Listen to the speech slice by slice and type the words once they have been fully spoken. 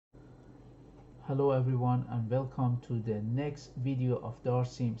Hello everyone and welcome to the next video of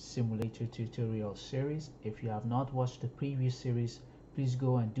DARSim simulator tutorial series. If you have not watched the previous series, please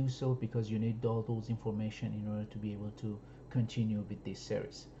go and do so because you need all those information in order to be able to continue with this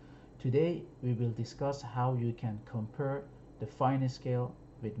series. Today we will discuss how you can compare the fine scale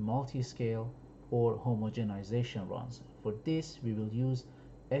with multi-scale or homogenization runs. For this we will use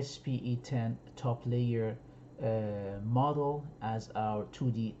SPE10 top layer model as our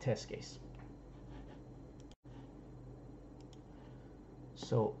 2D test case.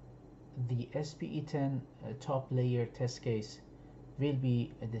 So the SPE10 top layer test case will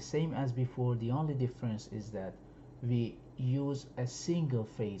be the same as before. The only difference is that we use a single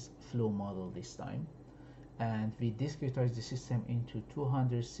phase flow model this time, and we discretize the system into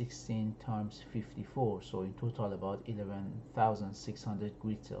 216 times 54, so in total about 11,600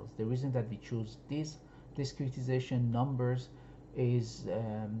 grid cells. The reason that we choose these discretization numbers is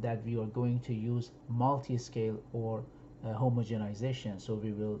that we are going to use multi-scale or homogenization, so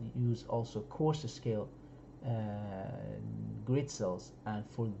we will use also coarse-scale grid cells, and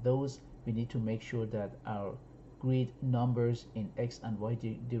for those we need to make sure that our grid numbers in x and y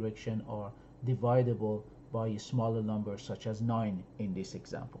direction are dividable by a smaller number such as 9 in this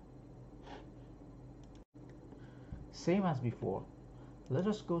example. Same as before, let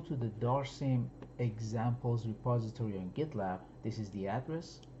us go to the DARSim examples repository on GitLab. This is the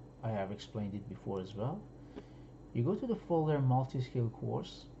address. I have explained it before as well. You go to the folder Multiscale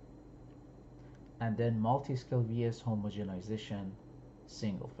course and then Multiscale vs homogenization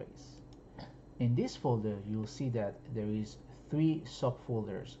single phase. In this folder you'll see that there is 3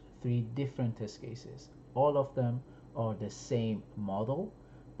 subfolders, 3 different test cases. All of them are the same model,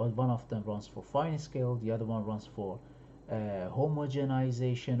 but one of them runs for fine scale, the other one runs for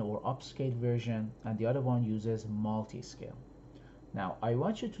homogenization or upscaled version, and the other one uses multi-scale. Now I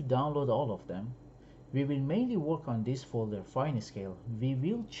want you to download all of them. We will mainly work on this folder fine scale. We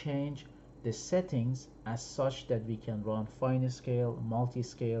will change the settings as such that we can run fine scale,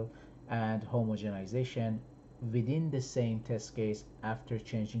 multi-scale and homogenization within the same test case after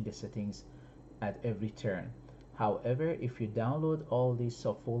changing the settings at every turn. However, if you download all these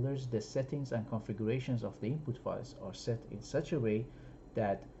subfolders, the settings and configurations of the input files are set in such a way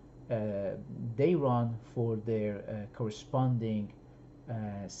that they run for their corresponding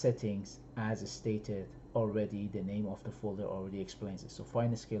settings as stated already. The name of the folder already explains it. So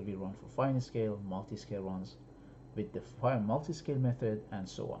fine scale will run for fine scale, multi-scale runs with the multi-scale method, and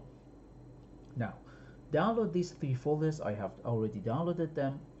so on. Now download these 3 folders. I have already downloaded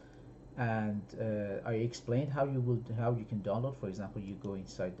them, and I explained how you can download. For example, you go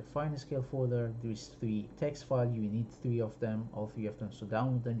inside the fine scale folder, there is 3 text files, you need 3 of them, all 3 of them, so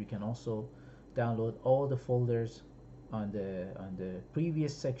download them. You can also download all the folders on the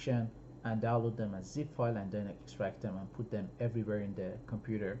previous section and download them as zip file and then extract them and put them everywhere in the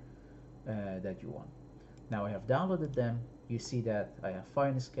computer that you want. Now I have downloaded them. You see that I have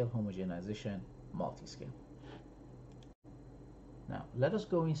fine scale, homogenization, multi-scale. Now let us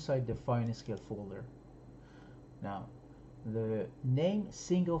go inside the fine scale folder. Now the name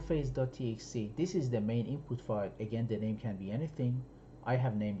singlephase.txt, this is the main input file. Again, the name can be anything. I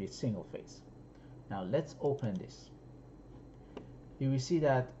have named it single phase. Now let's open this. You will see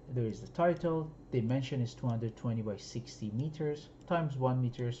that there is the title. Dimension is 220 by 60 meters times 1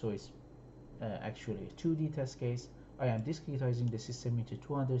 meter, so it's actually a 2D test case. I am discretizing the system into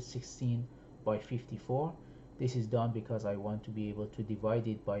 216 by 54. This is done because I want to be able to divide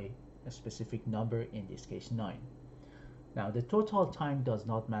it by a specific number, in this case 9. Now the total time does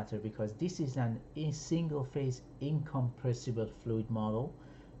not matter because this is a single phase incompressible fluid model,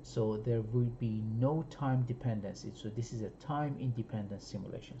 so there will be no time dependency. So this is a time independent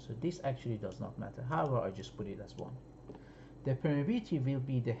simulation, so this actually does not matter. However, I just put it as 1. The permeability will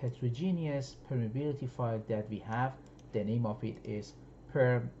be the heterogeneous permeability file that we have. The name of it is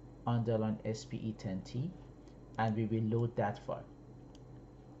perm_SPE10T, and we will load that file.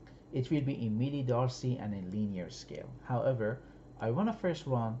 It will be in milli-DARSim and in linear scale. However, I want to first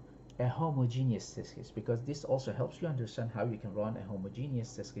run a homogeneous test case because this also helps you understand how you can run a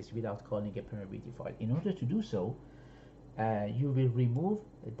homogeneous test case without calling a permeability file. In order to do so, you will remove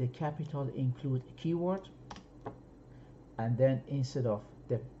the capital include keyword, and then instead of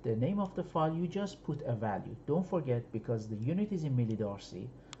the name of the file, you just put a value. Don't forget, because the unit is in milli-DARSim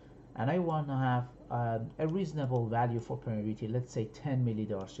and I want to have a reasonable value for permeability, let's say 10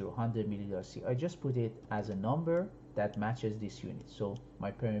 milli-DARSim or 100 milli-DARSim. I just put it as a number that matches this unit. So my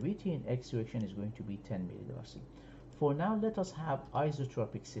permeability in x direction is going to be 10 milli-DARSim. For now, let us have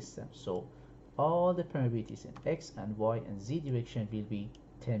isotropic system. So all the permeabilities in x and y and z direction will be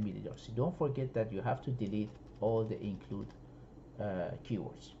 10 millidarcy. Don't forget that you have to delete all the include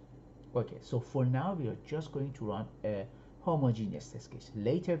keywords. Okay, so for now we are just going to run a homogeneous test case.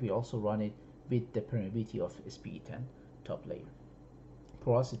 Later we also run it with the permeability of SPE10 top layer.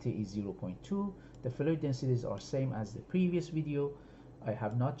 Porosity is 0.2. The fluid densities are same as the previous video. I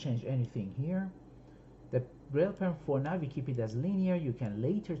have not changed anything here. The rail perm, for now we keep it as linear. You can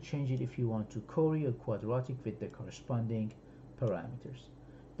later change it if you want to Cori or quadratic with the corresponding parameters.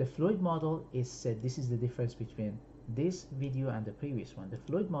 The fluid model is set. This is the difference between this video and the previous one. The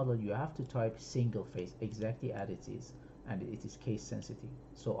fluid model, you have to type single phase exactly as it is, and it is case sensitive.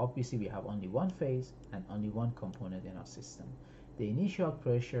 So obviously we have only one phase and only one component in our system. The initial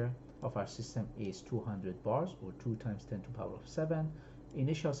pressure of our system is 200 bars, or 2 times 10 to the power of 7.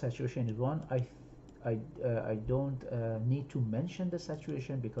 Initial saturation is 1. I don't need to mention the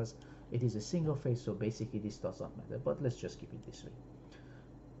saturation because it is a single phase, so basically this does not matter, but let's just keep it this way.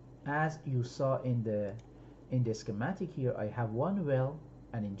 As you saw in the schematic here, I have one well,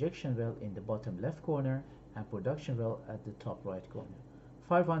 an injection well in the bottom left corner and production well at the top right corner.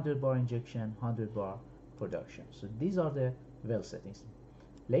 500 bar injection, 100 bar production. So these are the well settings.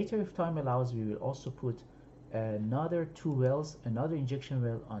 Later, if time allows, we will also put another 2 wells, another injection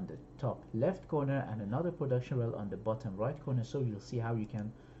well on the top left corner and another production well on the bottom right corner, so you'll see how you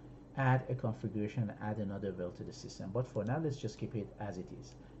can add a configuration and add another well to the system. But for now, let's just keep it as it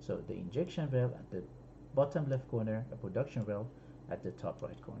is. So the injection well at the bottom left corner, a production well at the top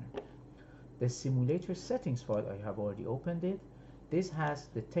right corner. The simulator settings file, I have already opened it. This has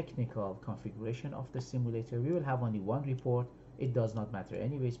the technical configuration of the simulator. We will have only one report. It does not matter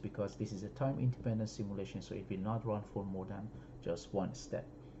anyways because this is a time independent simulation, so it will not run for more than just one step.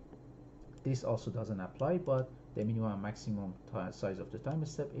 This also doesn't apply, but the minimum and maximum size of the time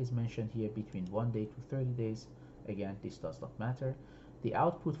step is mentioned here between 1 day to 30 days. Again, this does not matter. The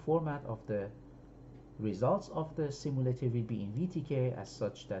output format of the results of the simulator will be in VTK as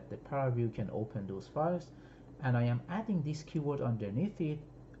such that the ParaView can open those files, and I am adding this keyword underneath it,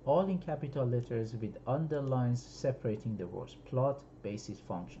 all in capital letters with underlines separating the words plot basis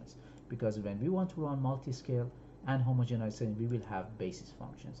functions, because when we want to run multiscale and homogenization, we will have basis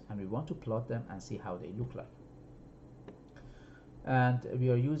functions and we want to plot them and see how they look like. And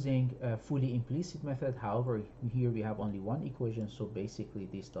we are using a fully implicit method. However, here we have only one equation, so basically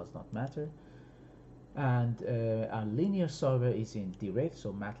this does not matter. And our linear solver is in direct,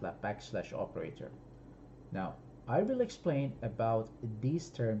 so MATLAB \operator. Now I will explain about these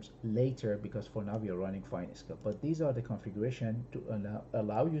terms later because for now we are running fine scale, but these are the configuration to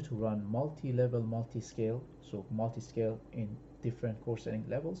allow you to run multi-level multi-scale, so multi-scale in different coarse setting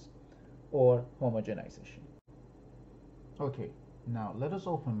levels, or homogenization. Okay, now let us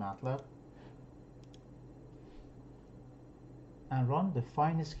open MATLAB and run the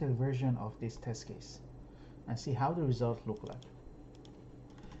fine scale version of this test case and see how the results look like.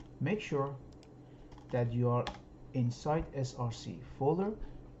 Make sure that you are inside SRC folder.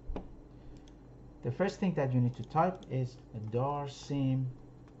 The first thing that you need to type is DARSim,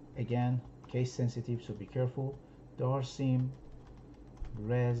 again case sensitive, so be careful, DARSim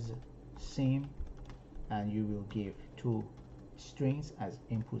res-sim, and you will give 2 strings as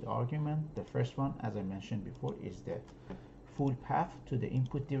input argument. The first one, as I mentioned before, is the full path to the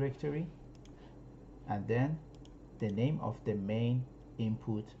input directory, and then the name of the main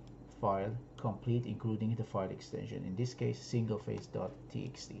input file complete, including the file extension, in this case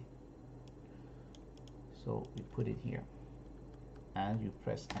singlephase.txt. So we put it here and you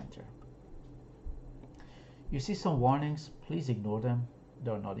press enter. You see some warnings, please ignore them,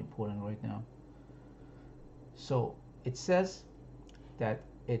 they're not important right now. So it says that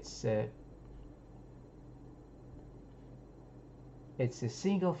it's a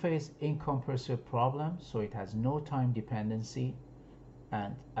single phase incompressible problem, so it has no time dependency,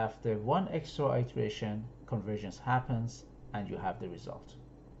 and after one extra iteration convergence happens and you have the result.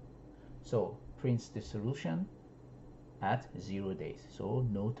 So prints the solution at 0 days, so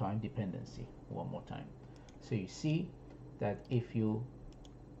no time dependency. One more time. So you see that if you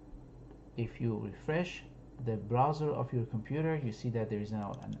refresh the browser of your computer, you see that there is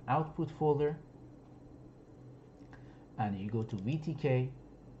now an output folder, and you go to VTK,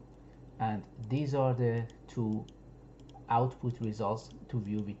 and these are the 2 output results to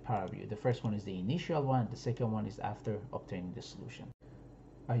view with ParaView. The first one is the initial one, the second one is after obtaining the solution.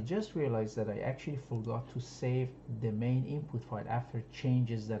 I just realized that I actually forgot to save the main input file after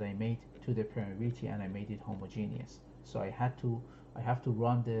changes that I made to the permeability, and I made it homogeneous. So I have to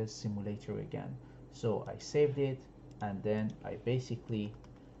run the simulator again. So I saved it, and then I basically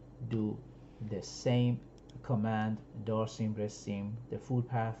do the same command DARSim ressim, the full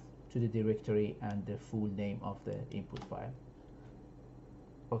path to the directory and the full name of the input file.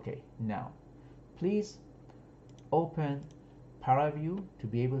 Okay, now please open ParaView to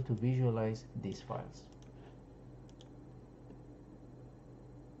be able to visualize these files.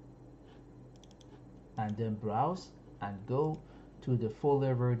 And then browse and go to the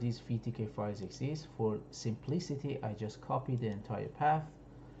folder where these VTK files exist. For simplicity, I just copy the entire path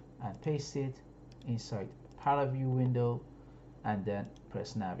and paste it inside ParaView window and then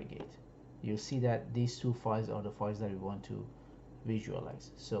press navigate. You'll see that these two files are the files that we want to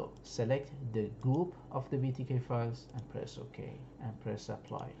visualize. So select the group of the VTK files and press OK and press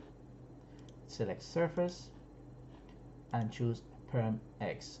apply. Select surface and choose perm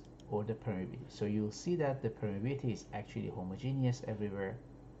X or the permeability. So you'll see that the permeability is actually homogeneous everywhere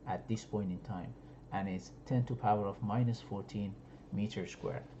at this point in time, and it's 10 to the power of minus 14 meters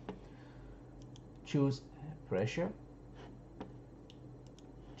squared. Choose pressure,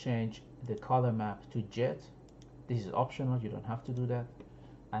 change the color map to jet. This is optional, you don't have to do that,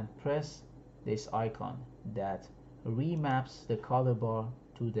 and press this icon that remaps the color bar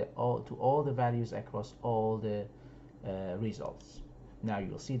to all the values across all the results. Now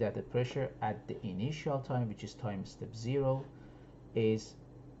you'll see that the pressure at the initial time, which is time step 0, is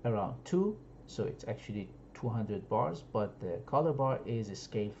around 2, so it's actually 200 bars, but the color bar is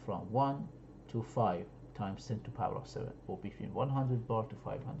scaled from 1 to 5 times 10 to the power of 7, or between 100 bar to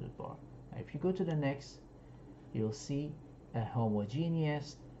 500 bar. Now if you go to the next, you'll see a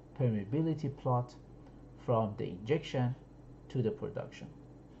homogeneous permeability plot from the injection to the production.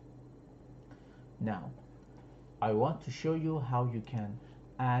 Now I want to show you how you can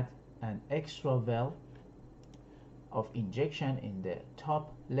add an extra well of injection in the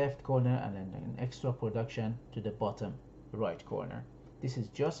top left corner and then an extra production to the bottom right corner. This is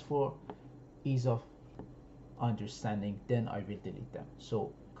just for ease of understanding, then I will delete them.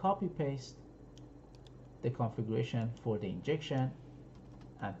 So copy paste the configuration for the injection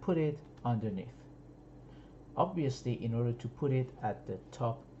and put it underneath. Obviously, in order to put it at the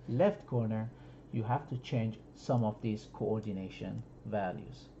top left corner, you have to change some of these coordination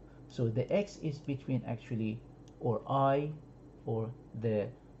values. So the X is between actually, or I, or the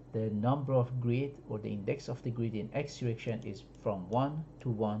number of grid or the index of the grid in X direction is from 1 to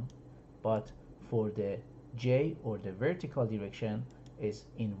 1, but for the J or the vertical direction is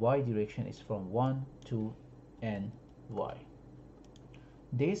in Y direction is from 1 to NY.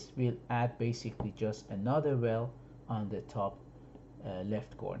 This will add basically just another well on the top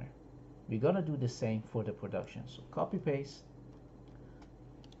left corner. We're gonna do the same for the production. So copy paste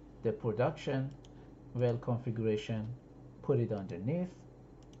the production well configuration, put it underneath.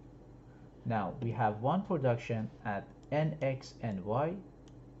 Now we have one production at NX and Y,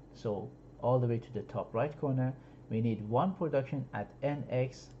 so all the way to the top right corner. We need one production at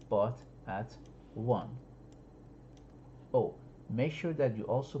NX but at 1. Oh, make sure that you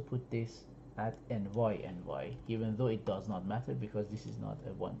also put this at NY, even though it does not matter because this is not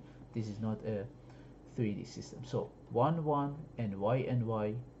a 1. This is not a 3D system. So 1, 1,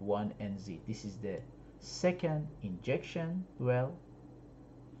 NY, 1, NZ. This is the second injection well.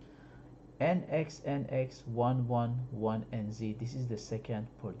 NX, 1, 1, 1, NZ. This is the second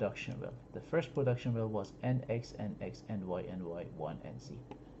production well. The first production well was NX, NY, 1, NZ.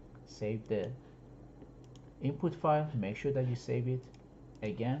 Save the input file. Make sure that you save it.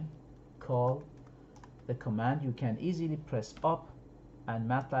 Again, call the command. You can easily press up and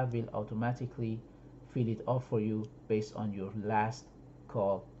MATLAB will automatically fill it up for you based on your last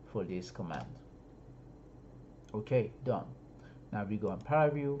call for this command. Okay, done. Now we go on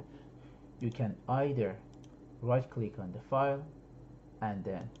ParaView. You can either right click on the file and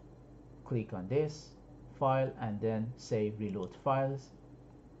then click on this file and then say reload files,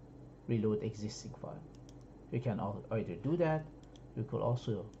 reload existing file. You can either do that. You could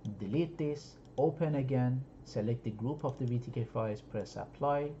also delete this, open again, select the group of the VTK files, press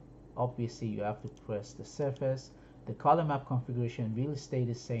apply. Obviously you have to press the surface. The color map configuration will stay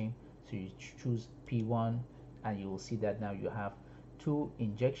the same, so you choose P1 and you will see that now you have 2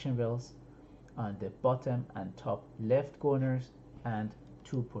 injection wells on the bottom and top left corners and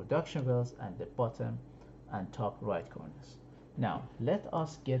 2 production wells at the bottom and top right corners. Now let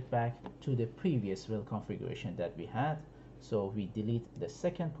us get back to the previous well configuration that we had. So we delete the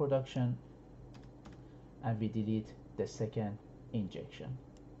second production and we delete the second injection.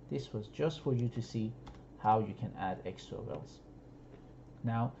 This was just for you to see how you can add extra wells.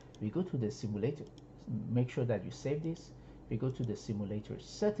 Now we go to the simulator. Make sure that you save this. We go to the simulator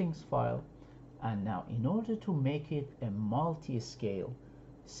settings file, and now in order to make it a multi-scale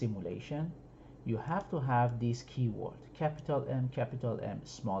simulation, you have to have this keyword, capital M,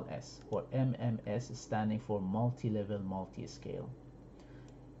 small s, or MMS, standing for multi-level multi-scale.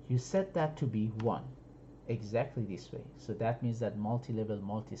 You set that to be 1, exactly this way. So that means that multi-level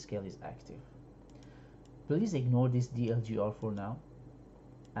multi-scale is active. Please ignore this DLGR for now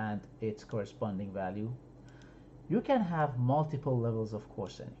and its corresponding value. You can have multiple levels of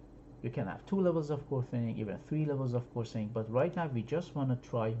coarsening. You can have 2 levels of coarsening, even 3 levels of coarsening, but right now we just want to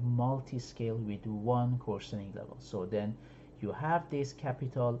try multi-scale with 1 coarsening level. So then you have this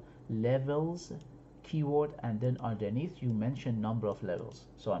capital levels keyword, and then underneath you mention number of levels.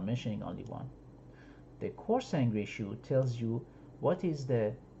 So I'm mentioning only 1. The coarsening ratio tells you what is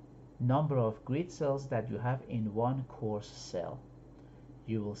the number of grid cells that you have in one coarse cell.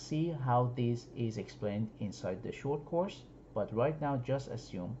 You will see how this is explained inside the short course, but right now just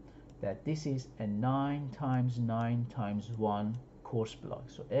assume that this is a 9 times 9 times 1 coarse block.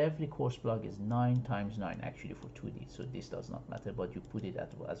 So every coarse block is 9 times 9 actually for 2D, so this does not matter, but you put it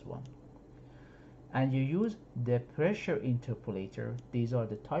as 1. And you use the pressure interpolator. These are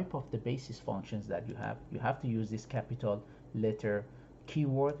the type of the basis functions that you have. You have to use this capital letter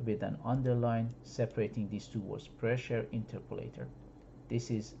keyword with an underline separating these two words, pressure interpolator.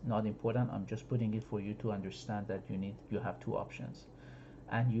 This is not important, I'm just putting it for you to understand that you have 2 options.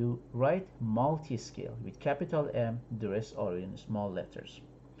 And you write multi-scale with capital M, the rest are in small letters.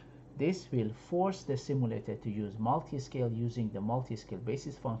 This will force the simulator to use multi-scale using the multi-scale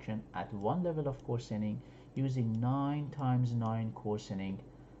basis function at 1 level of coarsening using 9 times 9 coarsening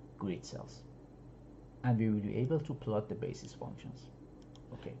grid cells. And we will be able to plot the basis functions.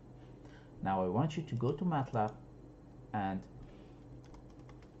 Okay, now I want you to go to MATLAB and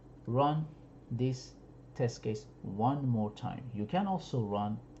run this test case one more time. You can also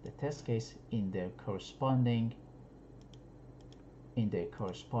run the test case in their corresponding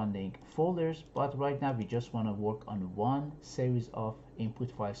folders, but right now we just want to work on one series of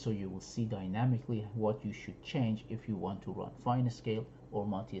input files, so you will see dynamically what you should change if you want to run fine scale or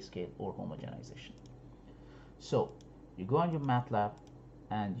multi-scale or homogenization. So you go on your MATLAB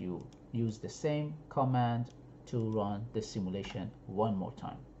and you use the same command to run the simulation one more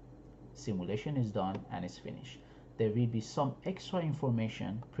time. Simulation is done and it's finished. There will be some extra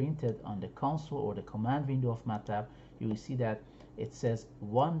information printed on the console or the command window of MATLAB. You will see that it says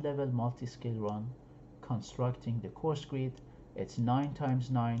 1 level multi-scale run, constructing the coarse grid. It's 9 times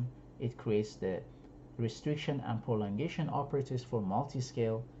 9. It creates the restriction and prolongation operators for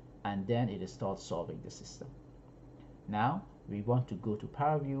multi-scale, and then it starts solving the system. Now we want to go to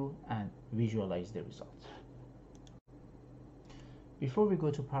PowerView and visualize the results. Before we go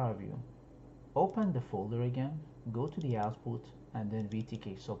to PowerView, open the folder again, go to the output and then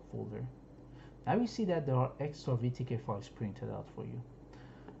VTK subfolder. Now you see that there are extra VTK files printed out for you.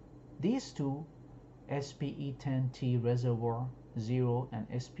 These two, SPE10T reservoir 0 and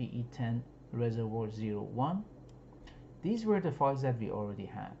SPE10 reservoir 01, these were the files that we already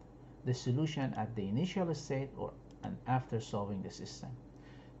had, the solution at the initial state and after solving the system.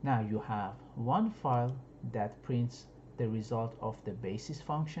 Now you have one file that prints the result of the basis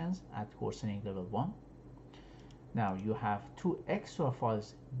functions at coarsening level 1. Now you have 2 extra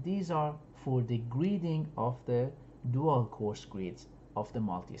files. These are for the gridding of the dual coarse grids of the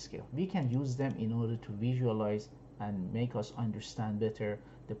multi-scale. We can use them in order to visualize and make us understand better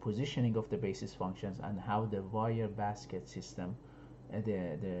the positioning of the basis functions and how the wire basket system,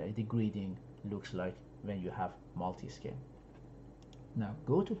 the gridding looks like when you have multi-scale. Now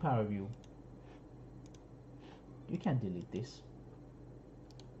go to PowerView. You can delete this.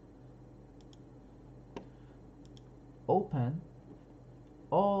 Open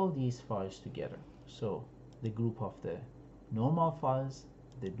all these files together. So the group of the normal files,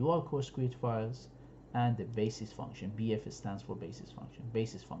 the dual coarse grid files, and the basis function. BF stands for basis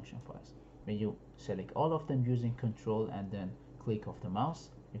function files. When you select all of them using Control and then click of the mouse,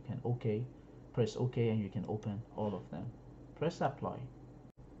 you can press OK, and you can open all of them. Press Apply.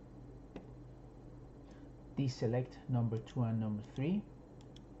 Deselect number 2 and number 3.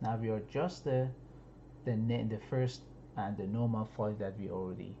 Now we are just the first and the normal file that we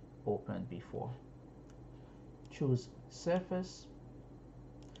already opened before. Choose surface.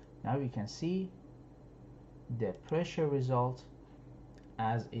 Now you can see the pressure result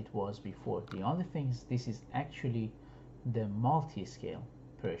as it was before. The only thing is this is actually the multi-scale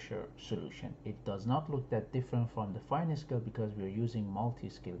pressure solution. It does not look that different from the fine scale because we are using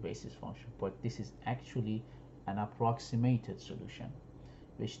multi-scale basis function, but this is actually an approximated solution,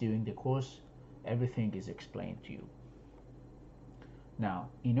 which during the course everything is explained to you. Now,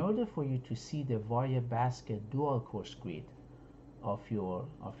 in order for you to see the wire basket dual coarse grid of your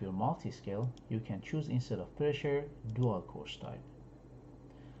multiscale, you can choose instead of pressure dual coarse type.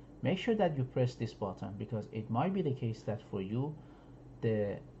 Make sure that you press this button because it might be the case that for you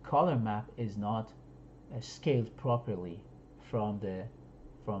the color map is not scaled properly from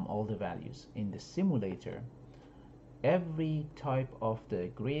all the values. In the simulator, every type of the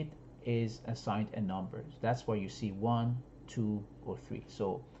grid is assigned a number. That's why you see 1, 2, or 3.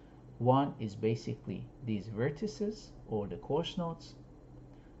 So 1 is basically these vertices or the coarse nodes,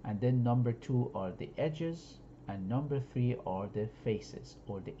 and then number 2 are the edges, and number 3 are the faces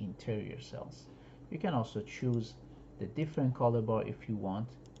or the interior cells. You can also choose the different color bar if you want.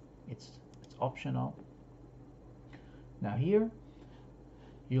 It's optional. Now here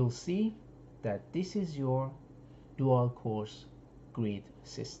you'll see that this is your dual coarse grid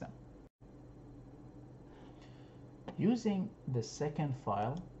system. Using the second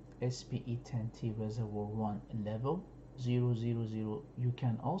file, SPE10T reservoir 1 level 000, you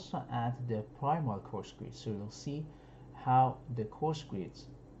can also add the primal coarse grid. So you'll see how the coarse grids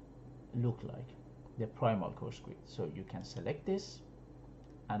look like, the primal coarse grid. So you can select this,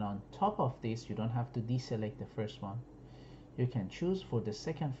 and on top of this, you don't have to deselect the first one. You can choose for the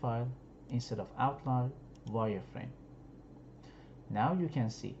second file, instead of outline, wireframe. Now you can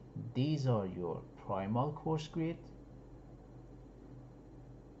see these are your primal coarse grid,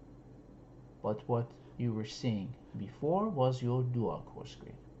 but what you were seeing before was your dual coarse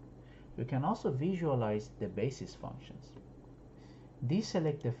grid. You can also visualize the basis functions.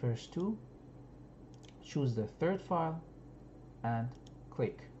 Deselect the first two, choose the third file, and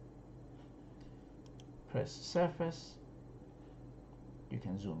click. Press surface. You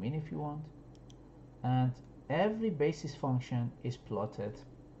can zoom in if you want, and every basis function is plotted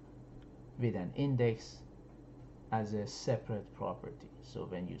with an index as a separate property. So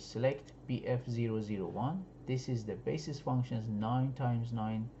when you select BF001, this is the basis functions 9 times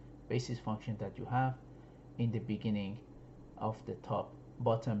 9 basis function that you have in the beginning of the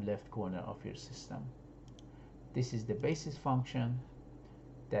bottom left corner of your system. This is the basis function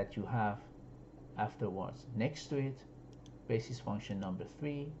that you have afterwards. Next to it, basis function number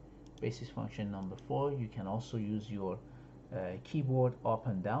 3, basis function number 4. You can also use your keyboard up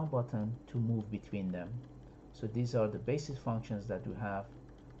and down button to move between them. So these are the basis functions that you have.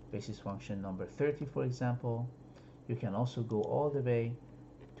 Basis function number 30, for example. You can also go all the way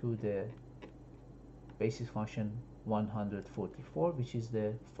to the basis function 144, which is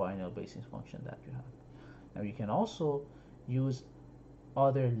the final basis function that you have. Now you can also use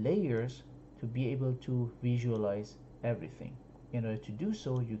other layers to be able to visualize everything. In order to do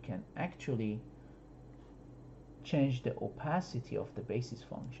so, you can actually change the opacity of the basis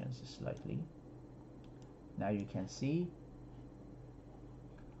functions slightly. Now you can see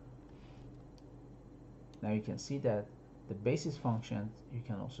that the basis functions, you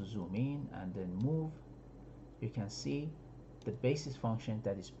can also zoom in and then move. You can see the basis function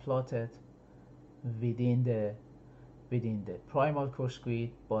that is plotted within the primal coarse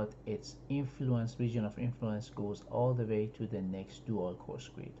grid, but its region of influence goes all the way to the next dual coarse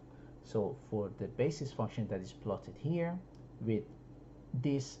grid. So for the basis function that is plotted here with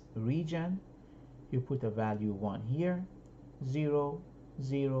this region, you put a value 1 here, 0,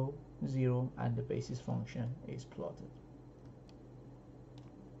 0, 0, and the basis function is plotted.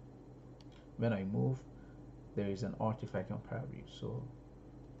 When I move, there is an artifact on power view, so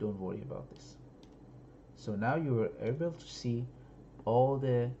don't worry about this. So now you are able to see all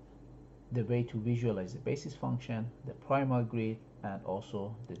the way to visualize the basis function, the primal grid, and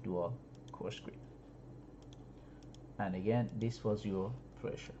also the dual coarse grid. And again, this was your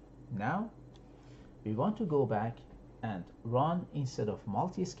pressure. Now we want to go back and run, instead of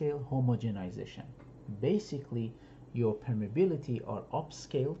multiscale, homogenization. Basically, your permeability are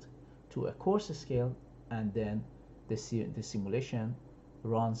upscaled to a coarse scale, and then the simulation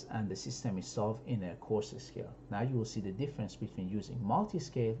runs and the system is solved in a coarse scale. Now you will see the difference between using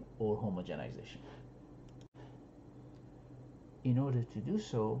multiscale or homogenization. In order to do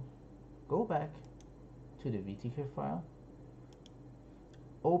so, go back to the VTK file,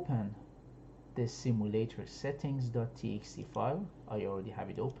 open the simulator settings.txt file. I already have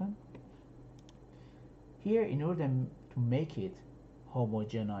it open. Here, in order to make it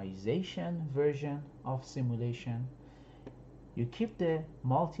homogenization version of simulation, you keep the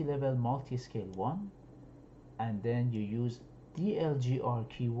multi-level multiscale 1, and then you use DLGR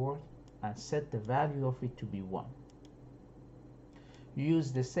keyword and set the value of it to be 1. You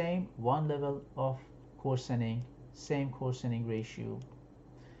use the same 1 level of coarsening, same coarsening ratio.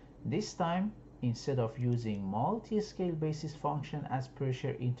 This time, instead of using multi-scale basis function as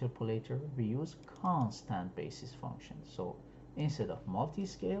pressure interpolator, we use constant basis function. So instead of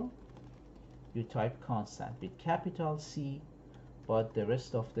multiscale, you type constant with capital C, but the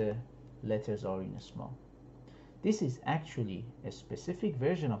rest of the letters are in small. This is actually a specific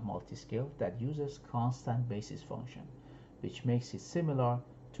version of multiscale that uses constant basis function, which makes it similar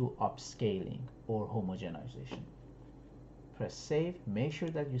to upscaling or homogenization. Press save, make sure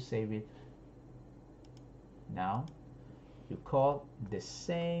that you save it. Now you call the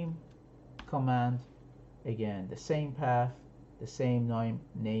same command, again the same path, the same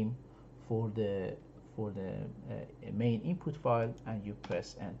name for the main input file, and you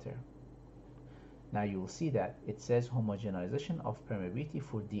press enter. Now you will see that it says homogenization of permeability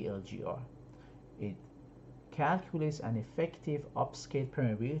for DLGR. It calculates an effective upscale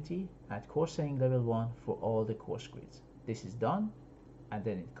permeability at coarse-scale level 1 for all the coarse grids. This is done, and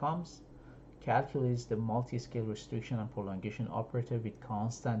then it comes, calculates the multi-scale restriction and prolongation operator with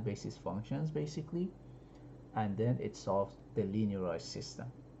constant basis functions basically, and then it solves the linearized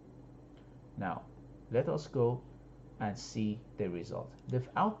system. Now let us go and see the result. The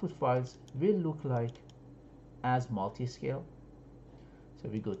output files will look like as multiscale. So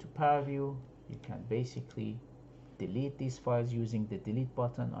we go to ParaView, you can basically delete these files using the delete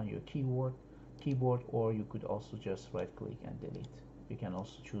button on your keyboard, or you could also just right click and delete. You can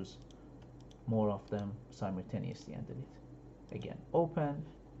also choose more of them simultaneously and delete. Again, open,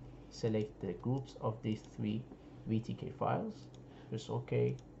 select the groups of these 3 VTK files, press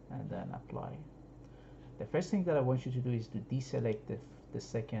OK, and then apply. The first thing that I want you to do is to deselect the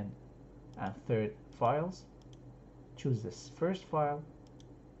second and third files. Choose this first file,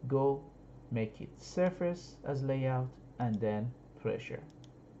 go make it surface as layout, and then pressure.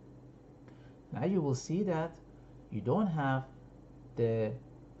 Now you will see that you don't have the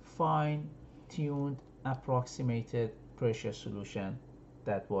fine-tuned approximated pressure solution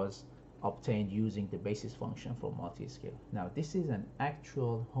that was obtained using the basis function for multiscale. Now this is an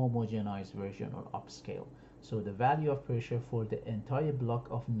actual homogenized version or upscale. So the value of pressure for the entire block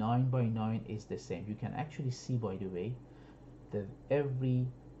of 9 by 9 is the same. You can actually see, by the way, that every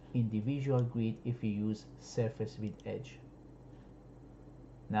individual grid if you use surface with edge.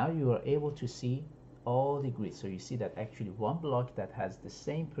 Now you are able to see all the grids. So you see that actually one block that has the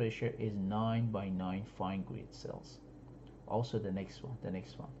same pressure is 9 by 9 fine grid cells. Also the next one.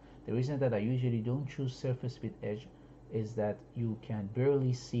 The reason that I usually don't choose surface with edge is that you can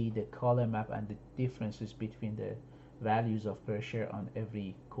barely see the color map and the differences between the values of pressure on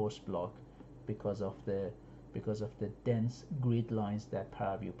every coarse block because of the dense grid lines that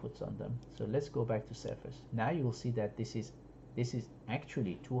ParaView puts on them. So let's go back to surface. Now you will see that this is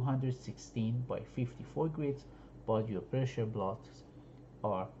actually 216 by 54 grids, but your pressure blocks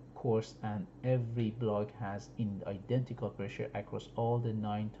are coarse and every block has identical pressure across all the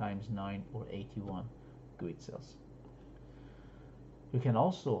 9 times 9 or 81 grid cells. You can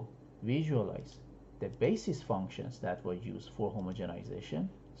also visualize the basis functions that were used for homogenization.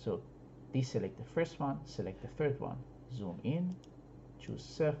 So deselect the first one, select the third one, zoom in, choose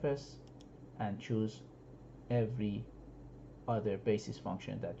surface, and choose every other basis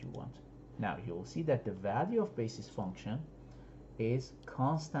function that you want. Now you will see that the value of basis function is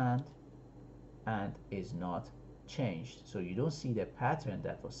constant and is not changed. So you don't see the pattern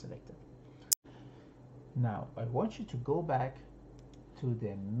that was selected. Now I want you to go back to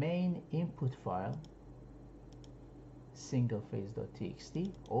the main input file,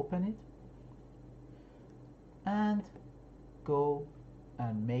 singlephase.txt, open it, and go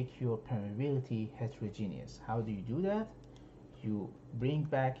and make your permeability heterogeneous. How do you do that? You bring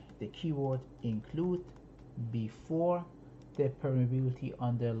back the keyword include before the permeability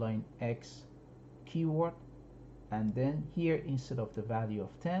underline X keyword, and then here instead of the value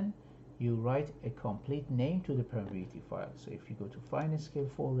of 10 you write a complete name to the permeability file. So if you go to finite scale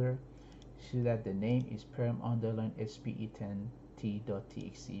folder, see that the name is perm underline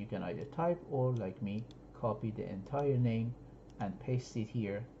spe10t.txt. You can either type or, like me, copy the entire name and paste it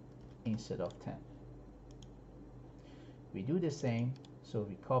here instead of 10. We do the same, so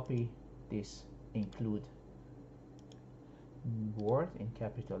we copy this include word in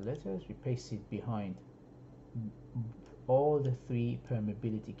capital letters, we paste it behind all the 3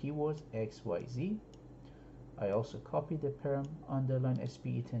 permeability keywords X, Y, Z. I also copy the perm underline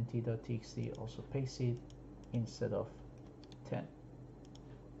spe10t.txt, also paste it instead of 10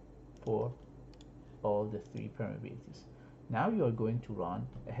 for all the 3 permeabilities. Now you are going to run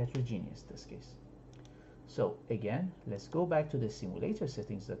a heterogeneous test case. So again, let's go back to the simulator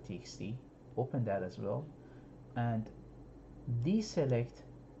settings.txt, open that as well, and deselect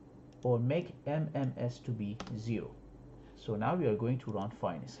or make MMS to be 0. So now we are going to run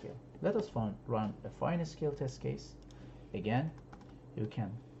finite scale. Let us run a finite scale test case. Again, you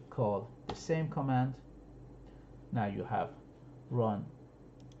can call the same command. Now you have run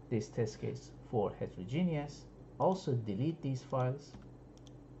this test case for heterogeneous. Also delete these files.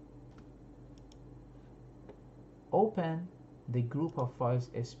 Open the group of files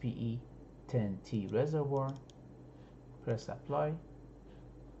SPE10T reservoir. Press apply,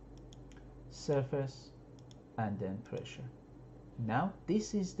 surface, and then pressure. Now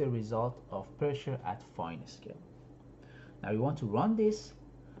this is the result of pressure at fine scale. Now you want to run this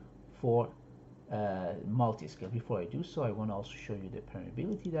for multi-scale. Before I do so, I want to also show you the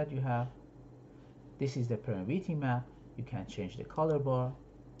permeability that you have. This is the permeability map. You can change the color bar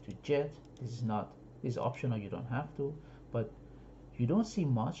to jet. This is optional, you don't have to, but you don't see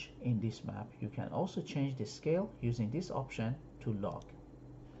much in this map. You can also change the scale using this option to log.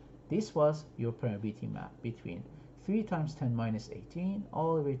 This was your permeability map between 3 times 10 minus 18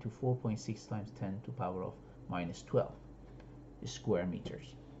 all the way to 4.6 times 10 to the power of minus 12 square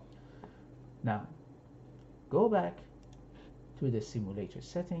meters. Now go back to the simulator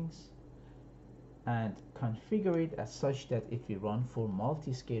settings and configure it as such that it will run for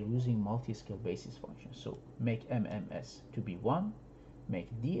multi-scale using multi-scale basis functions. So make MMS to be 1, make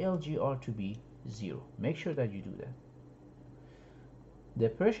DLGR to be 0. Make sure that you do that. The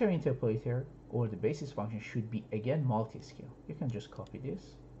pressure interpolator or the basis function should be again multi-scale. You can just copy this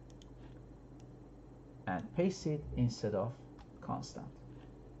and paste it instead of constant.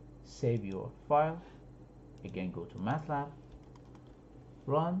 Save your file. Again, go to MATLAB.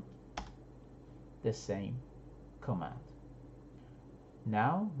 Run the same command.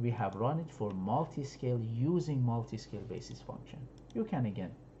 Now we have run it for multi-scale using multi-scale basis function. You can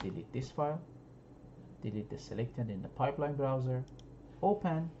again delete this file, delete the selected in the pipeline browser,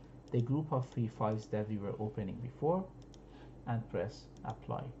 open the group of 3 files that we were opening before, and press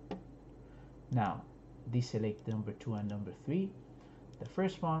apply. Now deselect number 2 and number 3. The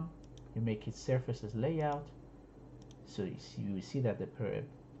first one, you make it surfaces layout, so you see that the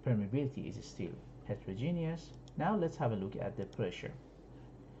permeability is still heterogeneous. Now let's have a look at the pressure.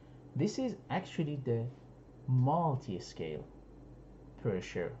 This is actually the multi-scale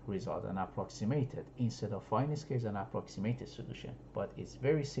pressure result, an approximated instead of fine scale, an approximated solution, but it's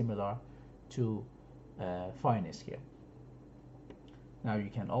very similar to fine scale. Now you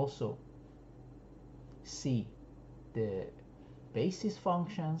can also see the basis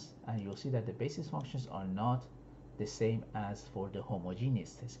functions, and you'll see that the basis functions are not the same as for the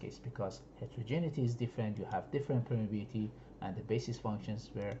homogeneous test case, because heterogeneity is different, you have different permeability, and the basis functions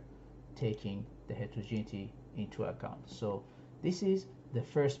were taking the heterogeneity into account. So this is the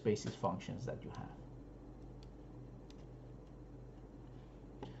first basis functions that you have.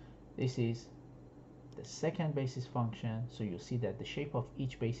 This is the second basis function, so you see that the shape of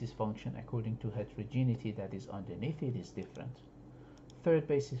each basis function according to heterogeneity that is underneath it is different. Third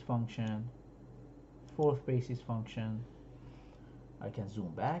basis function, fourth basis function. I can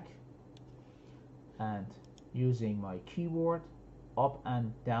zoom back and using my keyboard up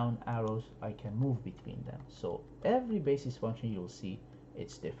and down arrows I can move between them. So every basis function you'll see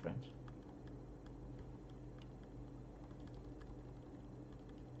it's different.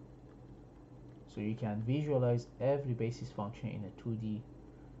 So you can visualize every basis function in a 2D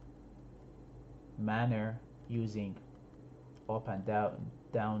manner using up and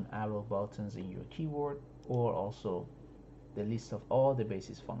down arrow buttons in your keyboard, or also the list of all the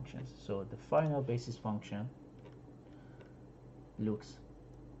basis functions. So the final basis function looks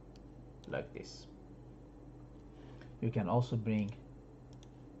like this. You can also bring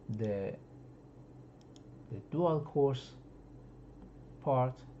the dual coarse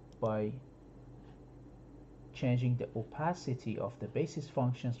part by changing the opacity of the basis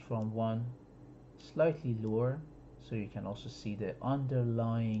functions from one slightly lower, so you can also see the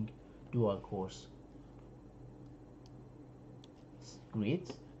underlying dual coarse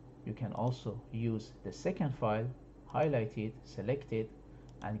grid. You can also use the second file, highlight it, select it,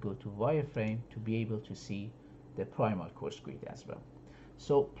 and go to wireframe to be able to see the primal coarse grid as well.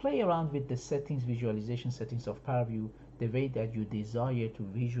 So play around with the settings, visualization settings of ParaView the way that you desire to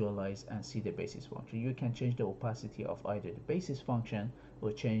visualize and see the basis function. You can change the opacity of either the basis function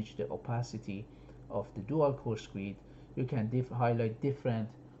or change the opacity of the dual coarse grid. You can highlight different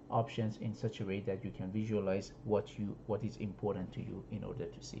options in such a way that you can visualize what is important to you in order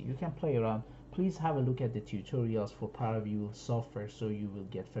to see. You can play around. Please have a look at the tutorials for ParaView software so you will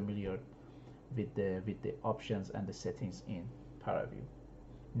get familiar with the options and the settings in ParaView.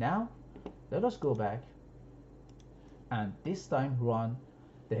 Now let us go back and this time run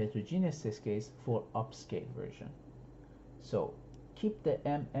the heterogeneous test case for upscale version. So keep the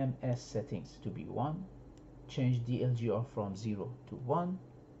MMS settings to be 1, change DLGR from 0 to 1,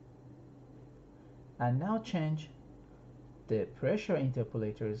 and now change the pressure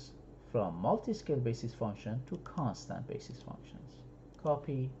interpolators from multiscale basis function to constant basis functions.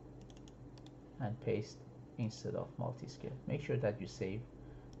 Copy and paste instead of multiscale. Make sure that you save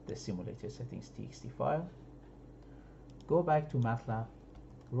the simulated settings txt file. Go back to MATLAB,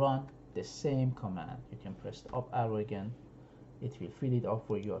 run the same command. You can press the up arrow again. It will fill it up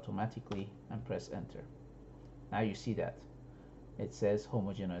for you automatically, and press enter. Now you see that it says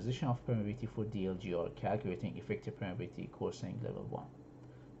homogenization of permeability for DLGR, calculating effective permeability, coarsening level 1.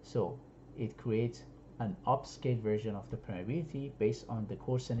 So it creates an upscale version of the permeability based on the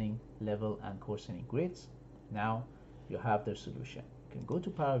coarsening level and coarsening grids. Now you have the solution. You can go to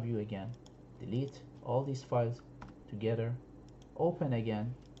Power View again, delete all these files together, open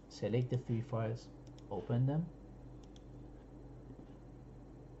again, select the 3 files, open them.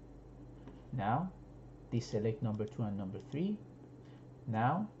 Now deselect number 2 and number 3.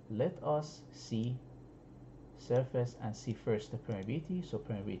 Now let us see surface and see first the permeability. So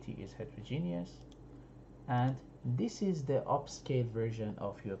permeability is heterogeneous, and this is the upscale version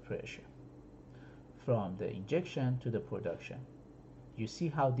of your pressure from the injection to the production. You see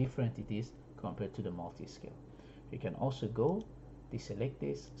how different it is compared to the multi-scale. You can also go deselect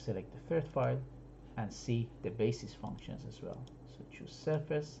this, select the third file, and see the basis functions as well. So choose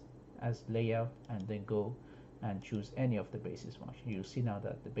surface as layout, and then go and choose any of the basis functions. You'll see now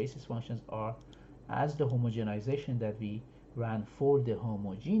that the basis functions are as the homogenization that we ran for the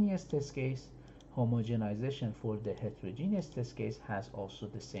homogeneous test case. Homogenization for the heterogeneous test case has also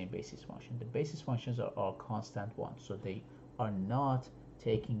the same basis function. The basis functions are all constant ones, so they are not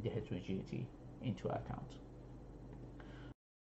taking the heterogeneity into account.